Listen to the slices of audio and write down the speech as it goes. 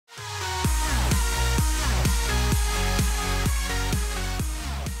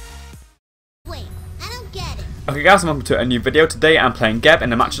Okay guys, welcome to a new video. Today I'm playing GEB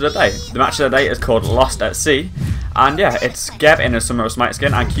in the match of the day. The match of the day is called Lost at Sea. And yeah, it's GEB in his Summer of Smite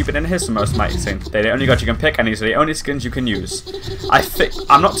skin and Cupid in his Summer of Smite skin. They're the only gods you can pick and these are the only skins you can use.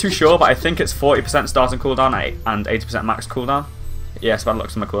 I'm not too sure, but I think it's 40% starting cooldown and 80% max cooldown. Yes, by the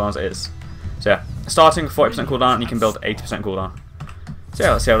looks of my cooldowns it is. So yeah, starting 40% cooldown and you can build 80% cooldown. So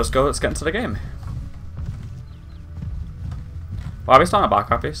yeah, let's see how this goes. Let's get into the game. Why are we starting at back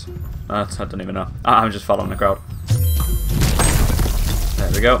copies? I don't even know. I'm just following the crowd. There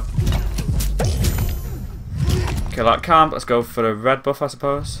we go. Kill that camp. Let's go for the red buff, I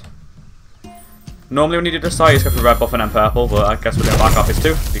suppose. Normally when you do this style, you just go for red buff and then purple, but I guess we're doing back copies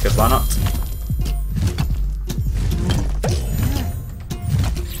too, because why not?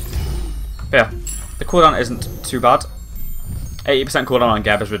 Yeah, the cooldown isn't too bad. 80% cooldown on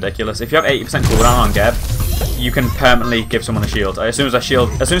GEB is ridiculous. If you have 80% cooldown on GEB, you can permanently give someone a shield. As soon as the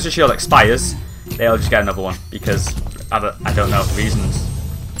shield expires, they'll just get another one because I don't know reasons.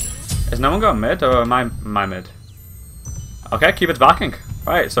 Is no one going mid or am I mid? Okay, Cupid's backing.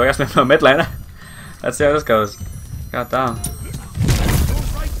 Right, so I guess we're no mid laner. Let's see how this goes. God damn.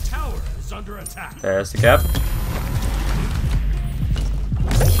 There's the GEB.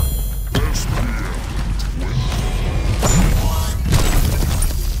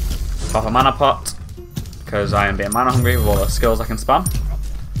 Pop a mana pot. Because I am being mana hungry with all the skills I can spam.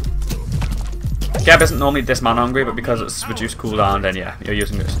 GEB isn't normally this mana hungry, but because it's reduced cooldown, then yeah, you're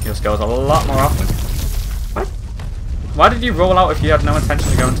using your skills a lot more often. What? Why did you roll out if you had no intention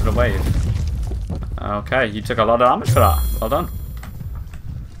to go into the wave? Okay, you took a lot of damage for that. Well done.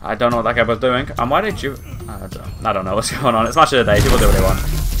 I don't know what that GEB was doing. And why did you... I don't know what's going on. It's match of the day. People do what they want.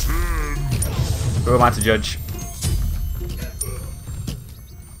 Who am I to judge?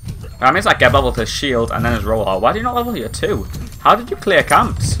 That means like GEB leveled his shield and then his rollout. Why do you not level your 2? How did you clear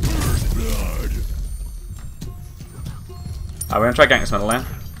camps? Alright, we're gonna try getting this middle lane.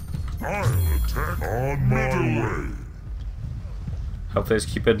 On my way. Hopefully this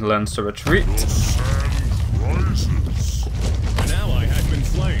Cupid learns to retreat.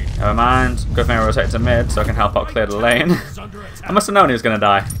 Never mind. Good thing I rotated to mid so I can help out clear the lane. I must have known he was gonna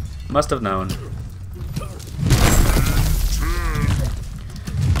die. Must have known.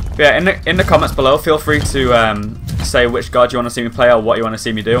 Yeah, in the comments below, feel free to say which god you want to see me play or what you want to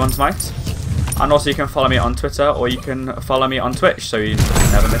see me do on Smite. And also you can follow me on Twitter or you can follow me on Twitch so you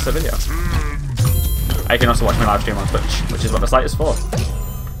never miss a video. And you can also watch my live stream on Twitch, which is what the site is for.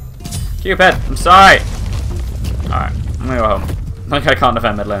 Cupid, I'm sorry! Alright, I'm gonna go home. Like I can't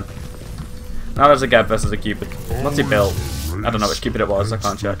defend mid lane. Now there's a GEB versus a Cupid. What's he built? I don't know which Cupid it was, I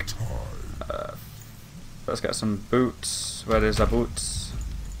can't check. Let's get some boots. Where is our boots?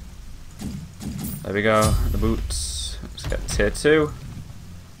 There we go, the boots. Let's get tier 2.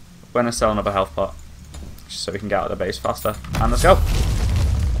 We're gonna sell another health pot, just so we can get out of the base faster. And let's go.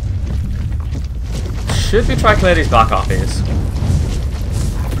 Should we try clear these back RPs?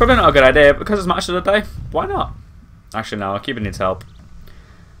 Probably not a good idea, but because it's match of the day, why not? Actually no, our Cupid needs help.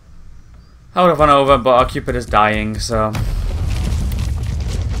 I would have run over, but our Cupid is dying, so...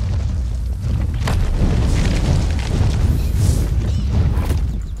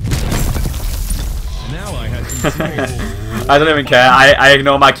 I don't even care. I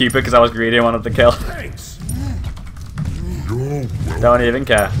ignore my Cupid because I was greedy and wanted to kill. Don't even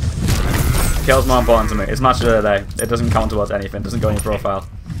care. Kill's more important to me. It's match of the day. It doesn't count towards anything. It doesn't go in your profile.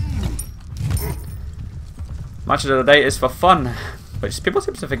 Match of the day is for fun, which people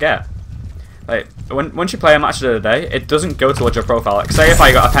seem to forget. Like once you play a match of the day, it doesn't go towards your profile. Like say if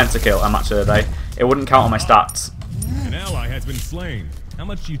I got a pentakill a match of the day, it wouldn't count on my stats. An ally has been slain. How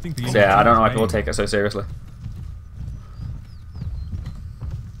much do you think the so yeah, I don't know why people take it so seriously.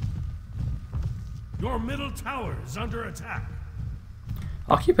 Your middle tower is under attack.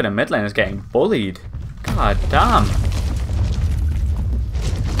 I'll keep it in mid lane is getting bullied. God damn.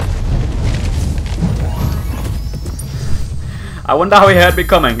 I wonder how he heard me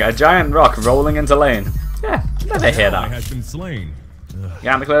coming. A giant rock rolling into lane. Yeah, never hear that. Has been slain. You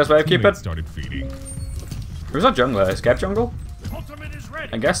want to clear this wave, Cupid? Started feeding. Who's that jungler? Is GEB jungle?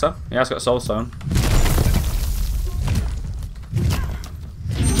 I guess so. Yeah, it's got soul stone.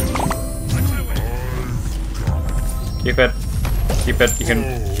 Cupid, Cupid, you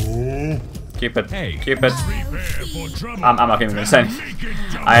can. Cupid, hey, Cupid. I'm not even gonna say anything.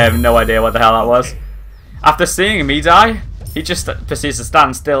 I have no idea what the hell that was. After seeing me die, he just proceeds to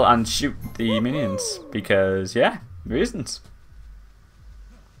stand still and shoot the minions because, yeah, reasons.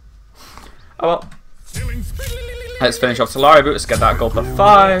 Oh well. Let's finish off Solari Boots, get that gold for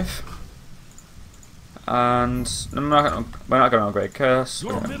 5. And we're not going to upgrade Curse,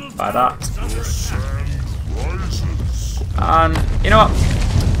 we're going to buy that. And you know what?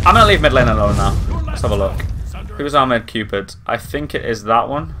 I'm gonna leave mid lane alone now. Let's have a look. Who's our mid Cupid? I think it is that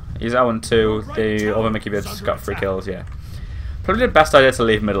one. He's 0-2. The other mid Cupid's got 3 kills. Yeah. Probably the best idea to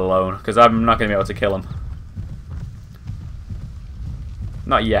leave mid alone because I'm not gonna be able to kill him.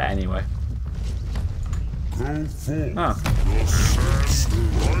 Not yet, anyway. Oh.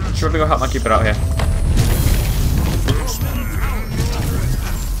 Should we go help my Cupid out here?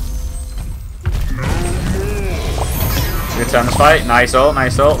 Good turn this fight. Nice ult,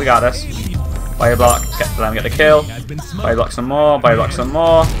 nice ult. We got this. Body block. Let him get the kill. Body block some more. Body block some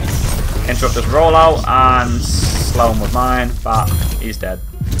more. Interrupt his rollout and slow him with mine. But he's dead.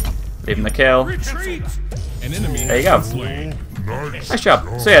 Leave him the kill. There you go. Nice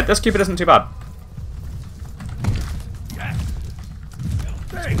job. So yeah, this Cupid isn't too bad.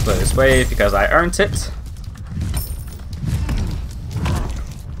 Play this wave because I earned it.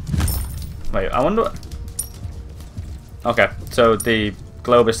 Wait, I wonder what... Okay, so the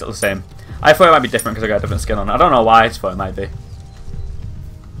globe is still the same. I thought it might be different because I got a different skin on. I don't know why, I just thought it might be.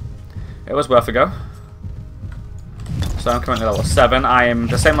 It was worth a go. So I'm currently level 7. I am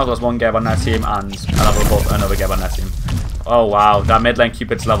the same level as one GEB on their team and a level above another GEB on their team. Oh wow, that mid lane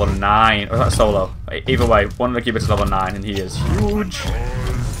Cupid's level 9. Or is that solo? Either way, one of the Cupids is level 9 and he is huge.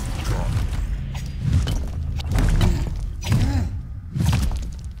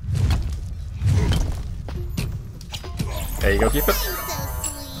 There you go, Cupid.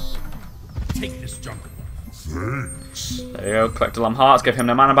 Take this junk. Thanks. There you go, collect a lot of hearts, give him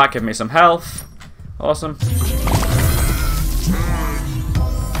the mana back, give me some health. Awesome.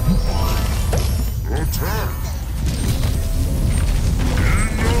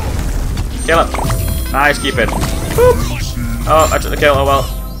 Kill him. Nice, Cupid. Boop. Oh, I took the kill, oh well.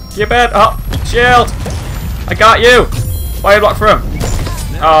 Cupid, oh, shield. I got you. Why are you blocked for him?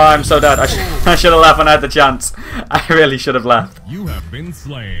 Oh, I'm so dead. I should have left when I had the chance. I really should have left. You have been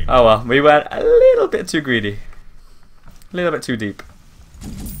slain. Oh well, we went a little bit too greedy. A little bit too deep.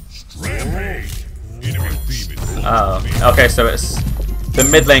 Oh, okay, so it's the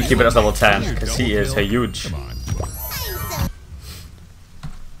mid lane Cupid that's level 10, because he is huge.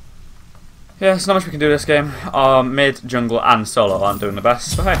 Yeah, there's not much we can do this game. Our mid, jungle, and solo aren't doing the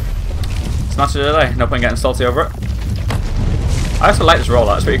best, but hey. It's not today. No point getting salty over it. I also like this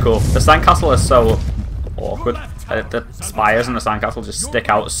rollout, it's pretty cool. The sandcastle is so awkward. The spires and the sandcastle just stick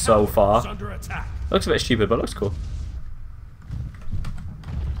out so far. It looks a bit stupid, but it looks cool.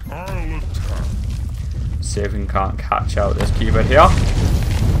 See if we can't catch out this Cupid here.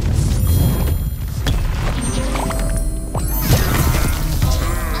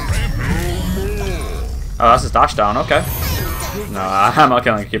 Oh, that's his dash down, okay. No, I'm not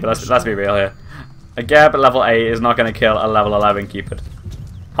killing a Cupid, let's be real here. A GEB at level 8 is not going to kill a level 11 Cupid.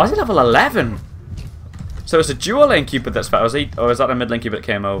 How is he level 11? So it's a dual lane Cupid that's fed, or is that the mid lane Cupid that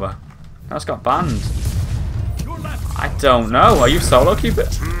came over? That's got banned. I don't know. Are you solo Cupid?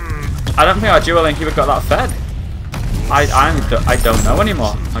 I don't think our dual lane Cupid got that fed. I don't know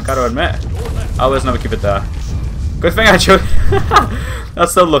anymore. I got to admit. Oh, there's another Cupid there. Good thing I chose.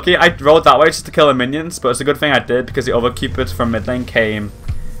 That's so lucky. I rolled that way just to kill the minions, but it's a good thing I did because the other Cupids from mid lane came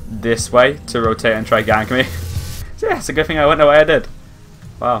this way to rotate and try gank me. So yeah, it's a good thing I went the way I did.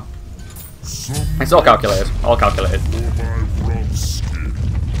 Wow. It's all calculated. All calculated.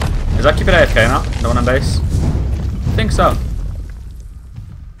 Is that Cupid AFK now? The one on base? I think so.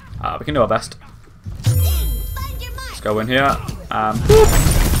 We can do our best. Let's go in here. That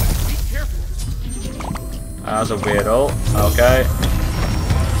was a weird ult. Okay.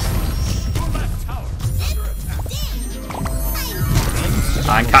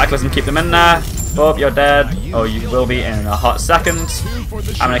 And Cataclysm, keep them in there. Oh, you're dead. Oh, you will be in a hot second.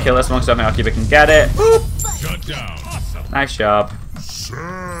 I'm gonna kill this one so I think our Cupid can get it. Boop. Nice job. So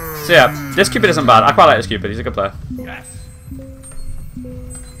yeah, this Cupid isn't bad. I quite like this Cupid. He's a good player.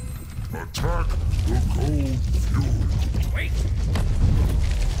 Attack the cold fury.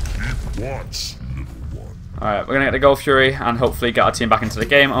 Keep watch, little one. Alright, we're gonna get the Gold Fury and hopefully get our team back into the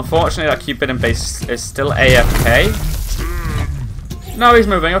game. Unfortunately, that Cupid in base is still AFK. No, he's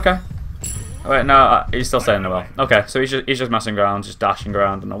moving, okay. Oh, wait, no, he's still staying in the well. Okay, so he's just messing around, just dashing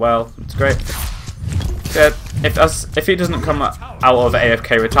around in the well. It's great. Good. If he doesn't come out of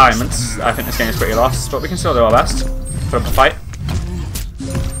AFK retirements, I think this game is pretty lost, but we can still do our best. Put up a fight.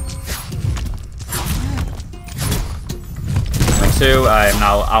 Two, I am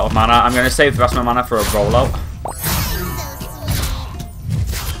now out of mana. I'm going to save the rest of my mana for a rollout.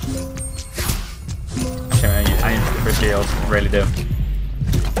 Actually, I need for a shield. Really do.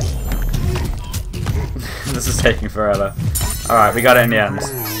 This is taking forever. Alright, we got it in the end.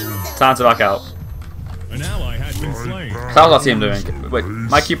 Time to back out. An ally been slain. How's our team doing? Wait,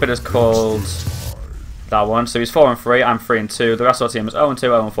 my Cupid is called that one, so he's 4 and 3. I'm 3 and 2. The rest of our team is 0 and 2,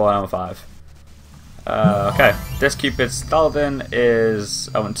 0 and 4, 0 and 5. Okay, this Cupid Stalvin is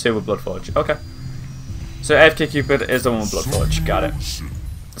 0 and 2 with Bloodforge. Okay, so AFK Cupid is the one with Bloodforge. Got it.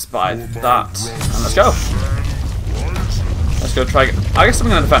 Let's buy that and let's go. Let's go try. I guess I'm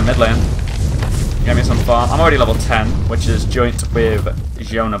gonna defend mid lane. Get me some farm. I'm already level 10, which is joint with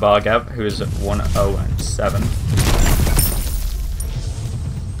Jonah Bargev, who is 1-0-7.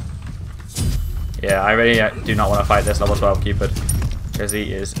 Yeah, I really do not want to fight this level 12 Cupid, because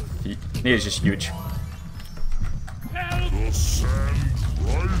he is just huge. The sand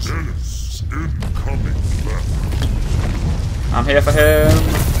rises. Incoming left. I'm here for him.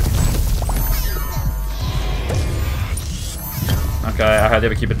 Okay, I heard the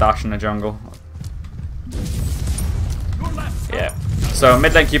other Cupid dash in the jungle. Yeah. So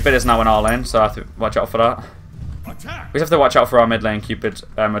mid lane Cupid is now an all in, so I have to watch out for that. We just have to watch out for our mid lane Cupid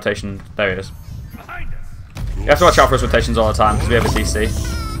rotation. There he is. You have to watch out for his rotations all the time because we have a DC.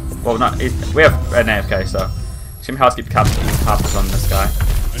 Well, we have an AFK, so it's gonna be hard to keep captures on this guy.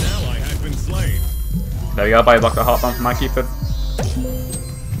 An ally has been slain. There we go. Body block the hot bomb for my Cupid.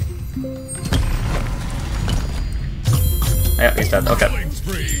 Yeah, he's dead. Okay.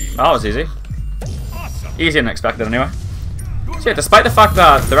 That was easy. Easier than expected, anyway. So yeah, despite the fact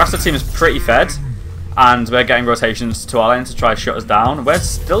that the rest of the team is pretty fed, and we're getting rotations to our lane to try to shut us down, we're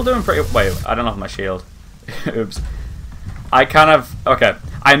still doing pretty. Wait, I don't have my shield. Oops. Okay.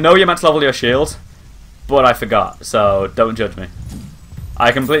 I know you're meant to level your shield, but I forgot, so don't judge me.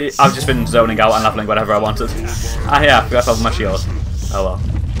 I've just been zoning out and leveling whatever I wanted. Ah yeah, I forgot to level my shield. Oh well.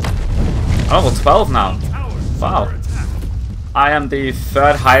 I'm level 12 now. Wow. I am the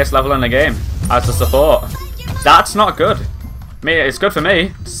 3rd highest level in the game as a support. That's not good. I mean, it's good for me.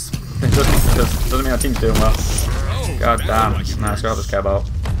 It doesn't mean our team's doing well. God damn. Nah, let's go help this care about.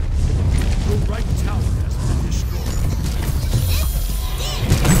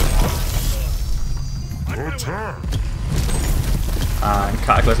 Attack. And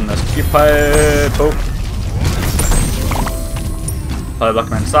Cataclysm this Cupid. Boom. Play block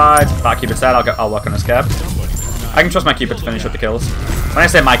him inside. That Cupid said I'll work on this Geb. I can trust my Cupid to finish up the kills. When I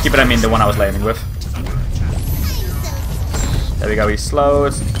say my Cupid, I mean the one I was laning with. There we go, he's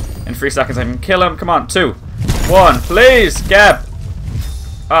slowed. In 3 seconds I can kill him. Come on, 2, 1, please, Geb!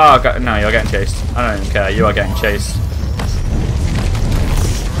 Oh, God, no, you're getting chased. I don't even care, you are getting chased.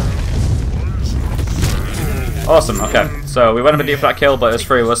 Awesome, okay. So we went a bit deep for that kill, but there's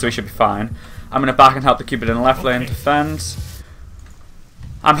 3 of us, so we should be fine. I'm going to back and help the Cupid in the left lane defend.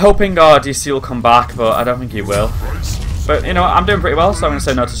 I'm hoping our DC will come back, but I don't think he will. But, you know what, I'm doing pretty well, so I'm going to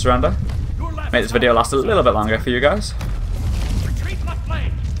say no to surrender. Make this video last a little bit longer for you guys.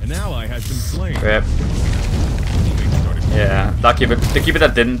 An ally has been slain. Rip. Yeah, the Cupid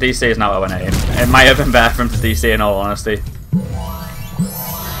that didn't DC is now 0-8. It might have been better for him to DC in all honesty.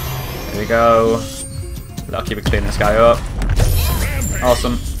 There we go. That'll keep cleaning this guy up.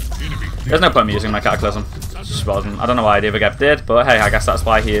 Awesome. There's no point in me using my Cataclysm. It just wasn't. I don't know why the other guy did, but hey, I guess that's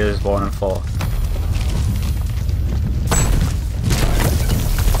why he is 1 and 4.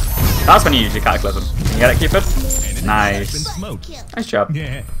 That's when you use your Cataclysm. Can you get it, Cupid? Nice. Nice job.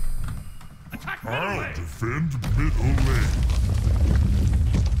 Yeah. I'll defend middle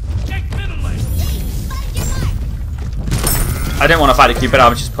lane. I didn't want to fight the Cupid, I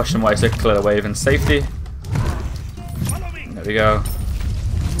was just pushing away so I could clear the wave in safety. There we go.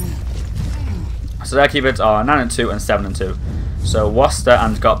 So their Cupids are 9 and 2 and 7 and 2. So Worcester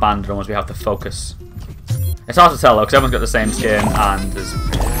and Got Banned are the ones we have to focus. It's hard to tell though, because everyone's got the same skin and there's.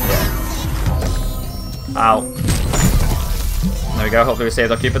 Yeah. Ow. There we go, hopefully we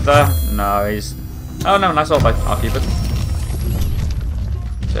saved our Cupid there. No, he's. Oh no, nice ult by our Cupid.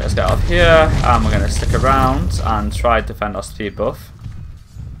 So let's get out of here, and we're going to stick around and try to defend our speed buff.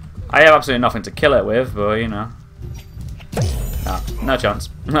 I have absolutely nothing to kill it with, but you know. No chance.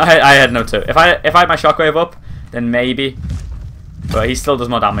 I had no 2. If I had my shockwave up, then maybe. But he still does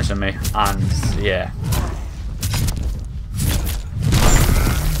more damage than me, and yeah.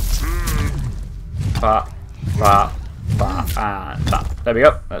 And that. There we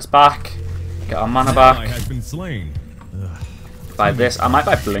go. That's back. Get our mana back. Has been slain. Buy this. I might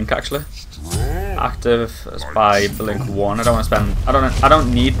buy Blink actually. Active. Let's buy Blink 1. I don't want to spend. I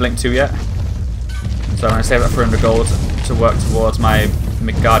don't need Blink 2 yet. So I'm going to save that for 100 gold to work towards my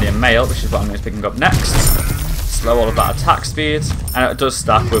Midgardian Mail, which is what I'm going to be picking up next. Slow all of that attack speed, and it does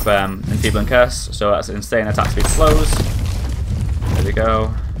stack with Enfeebling Curse, so that's insane attack speed slows. There we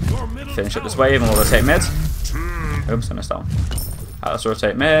go. Finish up this wave and we'll rotate mid. Oops, I missed that one. Alright, let's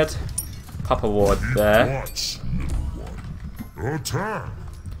rotate mid. Pop a ward there. Attack.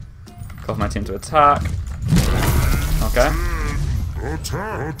 Call for my team to attack. Okay.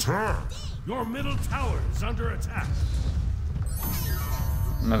 Attack. Your middle tower is under attack.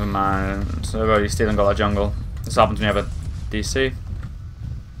 Never mind. So they've already stealing got our jungle. This happens when you have a DC.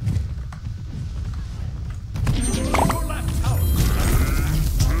 Your left tower.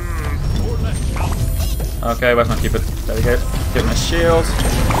 Your left tower. Okay, where's my Cupid? There we go. Give him a shield.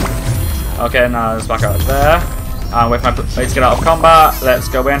 Okay, now let's back out of there. And wait for my plate to get out of combat. Let's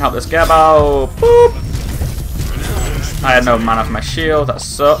go in, help this GEB out. Boop! I had no mana for my shield, that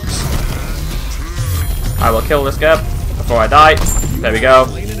sucks. I will kill this GEB before I die. There we go.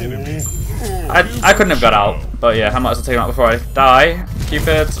 I couldn't have got out, but yeah, I might as well take him out before I die. Cupid,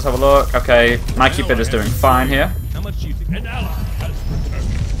 let's have a look. Okay, my Cupid is doing fine here. How much do you think? An ally has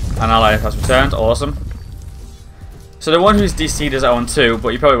returned. An ally has returned, awesome. So the one who's DC'd is 0-2, but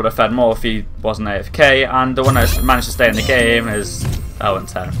you probably would have fed more if he wasn't AFK, and the one that managed to stay in the game is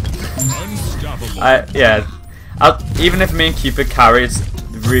 0-10. Yeah, even if me and Cupid carried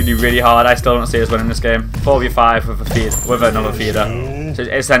really hard, I still don't see us winning this game. 4v5 with a feed, with another feeder. So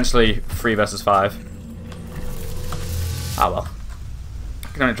it's essentially 3 versus 5. Ah well.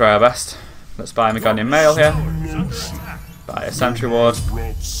 We can only try our best. Let's buy a Meganian Mail here. Buy a Sentry Ward.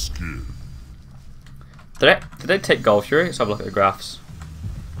 Rough skin. Did they take Gold Fury? Let's have a look at the graphs.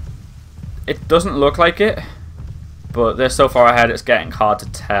 It doesn't look like it, but they're so far ahead it's getting hard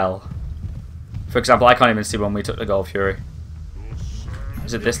to tell. For example, I can't even see when we took the Gold Fury.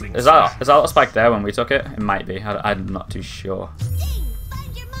 Is it this? Is that a spike there when we took it? It might be. I'm not too sure.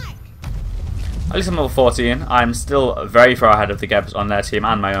 At least I'm level 14. I'm still very far ahead of the GEBs on their team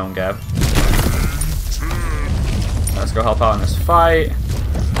and my own GEB. Let's go help out in this fight.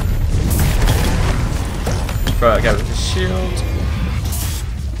 Throw that GEB with his shield.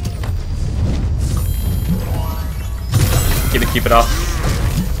 Keep it off.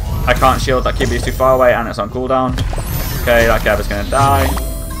 I can't shield that Cupid, is too far away and it's on cooldown. Okay, that GEB is going to die.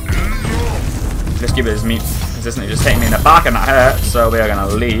 This Cupid is me consistently just hitting me in the back and that hurt, so we are going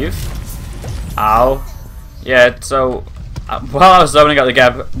to leave. Ow. Yeah, so while I was zoning out the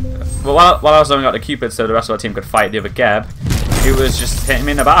GEB, while I was zoning out the Cupid so the rest of our team could fight the other GEB, he was just hitting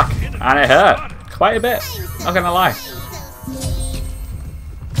me in the back and it hurt quite a bit, not going to lie.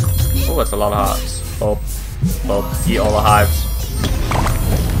 Oh, that's a lot of hearts. Bob, eat all the hives.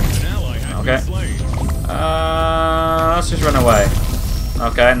 Okay. Let's just run away.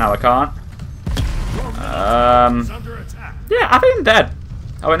 Okay, now I can't. Yeah, I think I'm dead.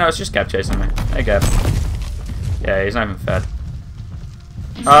 Oh wait, no, it's just GEB chasing me. Hey GEB. Yeah, he's not even fed.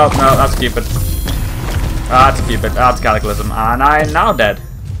 Oh no, that's Cupid. That's Cupid. That's Cataclysm, and I'm now dead.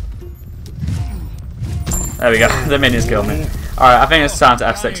 There we go. The minions killed me. Alright, I think it's time to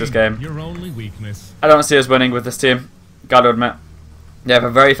F6 this game. Your only weakness. I don't see us winning with this team. Gotta admit. They have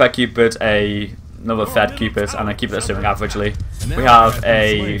a very fed Cupid, another fed Cupid, and a Cupid that's doing averagely. We have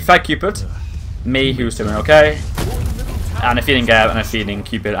a fed Cupid, me who's doing okay, and a feeding GEB, and a feeding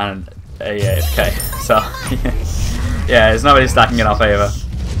Cupid, and a AFK. So, yeah, it's not really stacking in our favour.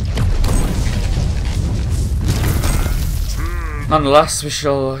 Nonetheless, we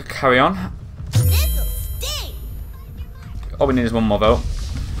shall carry on. All we need is one more vote,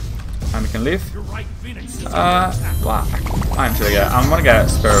 and we can leave. Wow. I'm gonna get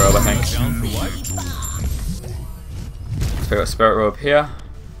Spirit Robe, I think. So we got Spirit Robe here.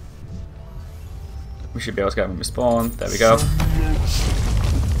 We should be able to get when we spawn. There we go.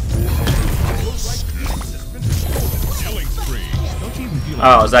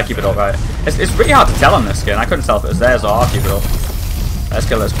 Oh, is that Cupid alright? It's really hard to tell on this skin. I couldn't tell if it was theirs or our Cupid. Let's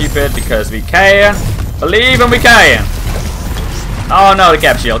kill this Cupid because we can. Believe and we can. Oh no, the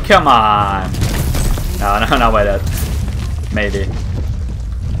GEB shield. Come on. No, we're dead. Maybe.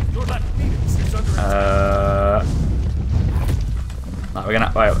 No, we're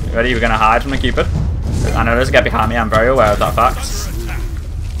gonna. Wait, ready? We're gonna hide from the Cupid. I know there's a GEB behind me. I'm very aware of that fact.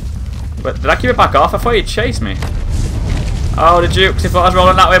 But did I keep it back off? I thought he'd chase me. Oh, the Jukes. He thought I was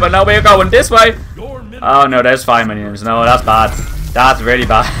rolling that way, but no, we're going this way. Oh no, there's 5 minions. No, that's bad. That's really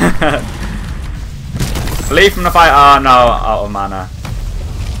bad. Leave from the fight. Oh no, out of mana.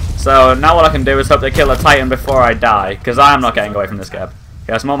 So now what I can do is hope they kill a Titan before I die, because I am not getting away from this GEB.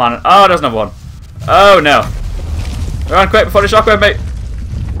 He has more mana. Oh, there's another one. Oh no. Run quick before the shockwave, mate.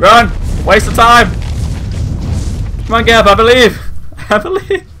 Run. Waste of time. Come on, GEB. I believe. I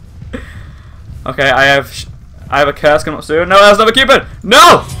believe. Okay, I have a curse coming up soon. No, there's another Cupid.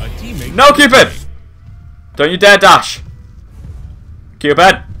 No. No, Cupid. Don't you dare dash.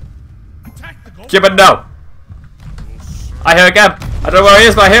 Cupid. Cupid, no. I hear a GEB. I don't know where he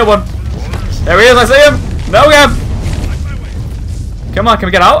is, but I hear one. There he is, I see him. No GEB. Come on, can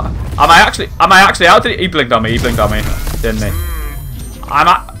we get out? Am I actually out? He blinked on me, didn't he? I'm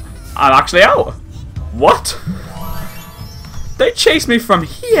actually out. What? They chased me from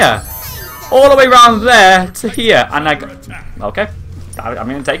here all the way around there to here, and okay, I'm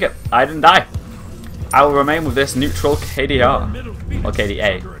gonna take it. I didn't die. I will remain with this neutral KDR or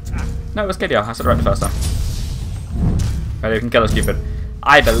KDA. No, it was KDR. I said it right the first time. Ready? We can kill us, Cupid.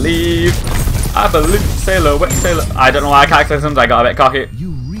 I believe. Sailor, sailor. I don't know why I calculated something. I got a bit cocky.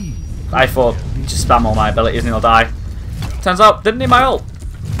 I thought just spam all my abilities and he'll die. Turns out didn't need my ult.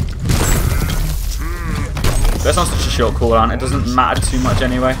 This one's such a short cooldown. It doesn't matter too much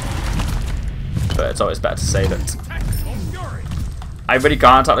anyway. But it's always better to save it. I really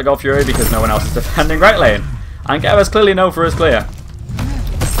can't attack the Gold Fury because no one else is defending right lane. And GEB is clearly known for his clear.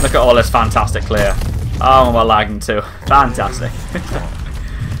 Look at all this fantastic clear. Oh, we're lagging too. Fantastic.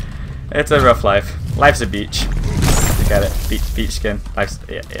 It's a rough life. Life's a beach. You get it. Beach skin. Life's,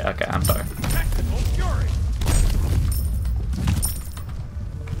 yeah, okay, I'm sorry.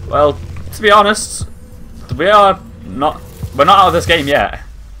 Well, to be honest, we're not out of this game yet.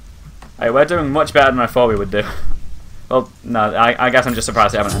 Hey, we're doing much better than I thought we would do. Well, no, I guess I'm just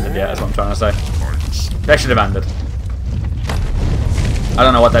surprised they haven't ended yet, is what I'm trying to say. They should have ended. I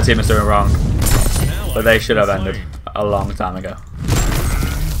don't know what that team is doing wrong, but they should have ended a long time ago.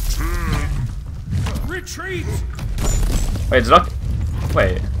 Retreat. Wait, is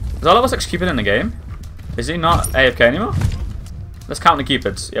all of us Cupid in the game? Is he not AFK anymore? Let's count the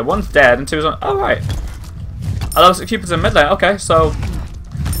Cupids. Yeah, one's dead and two's on. Oh, right. All of us Cupids in mid lane. Okay, so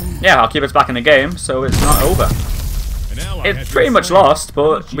yeah, our Cupid's back in the game, so it's not over. It's pretty much lost,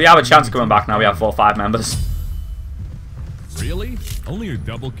 but we have a chance of coming back now. We have 4 or 5 members. Really? Only a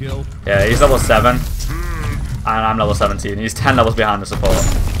double kill? Yeah, he's level 7, and I'm level 17. He's 10 levels behind the support,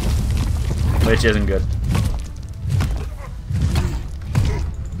 which isn't good.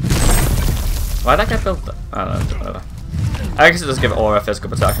 Why'd that get built? I don't know, whatever. I guess it does give Aura physical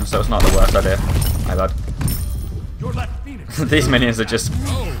protection, so it's not the worst idea. My bad. These minions are just...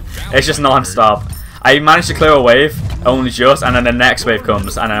 It's just non-stop. I managed to clear a wave, only just, and then the next wave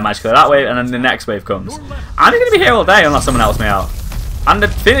comes, and then I managed to clear that wave, and then the next wave comes. I'm going to be here all day unless someone helps me out. And the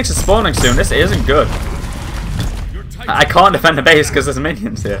Phoenix is spawning soon. This isn't good. I can't defend the base because there's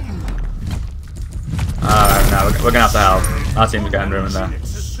minions here. Alright, no, we're going to have to help. Our team's getting ruined there.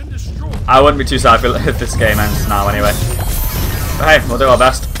 I wouldn't be too sad if this game ends now anyway. But hey, we'll do our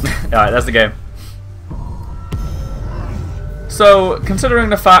best. Alright, there's the game. So, considering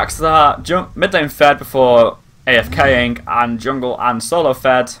the fact that mid lane fed before AFKing, and jungle and solo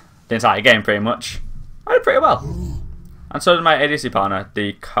fed the entire game pretty much, I did pretty well. And so did my ADC partner,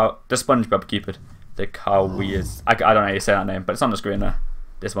 the SpongeBob Cupid. The Kawiz. I don't know how you say that name, but it's on the screen there.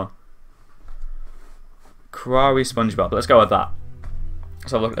 This one. Krawi SpongeBob. Let's go with that.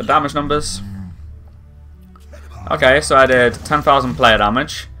 So look at the damage numbers. Okay, so I did 10,000 player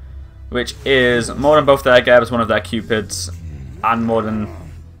damage, which is more than both their GEBs, one of their Cupids, and more than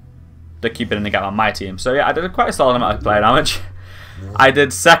the Cupid and the GEB on my team. So yeah, I did quite a solid amount of player damage. I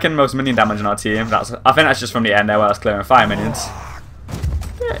did second most minion damage on our team. I think that's just from the end there where I was clearing 5 minions.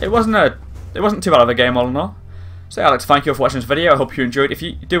 Yeah, it wasn't too bad of a game all in all. So yeah, I'd like to thank you all for watching this video. I hope you enjoyed. If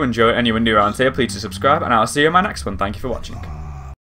you do enjoy it and you're new around here, please do subscribe, and I'll see you in my next one. Thank you for watching.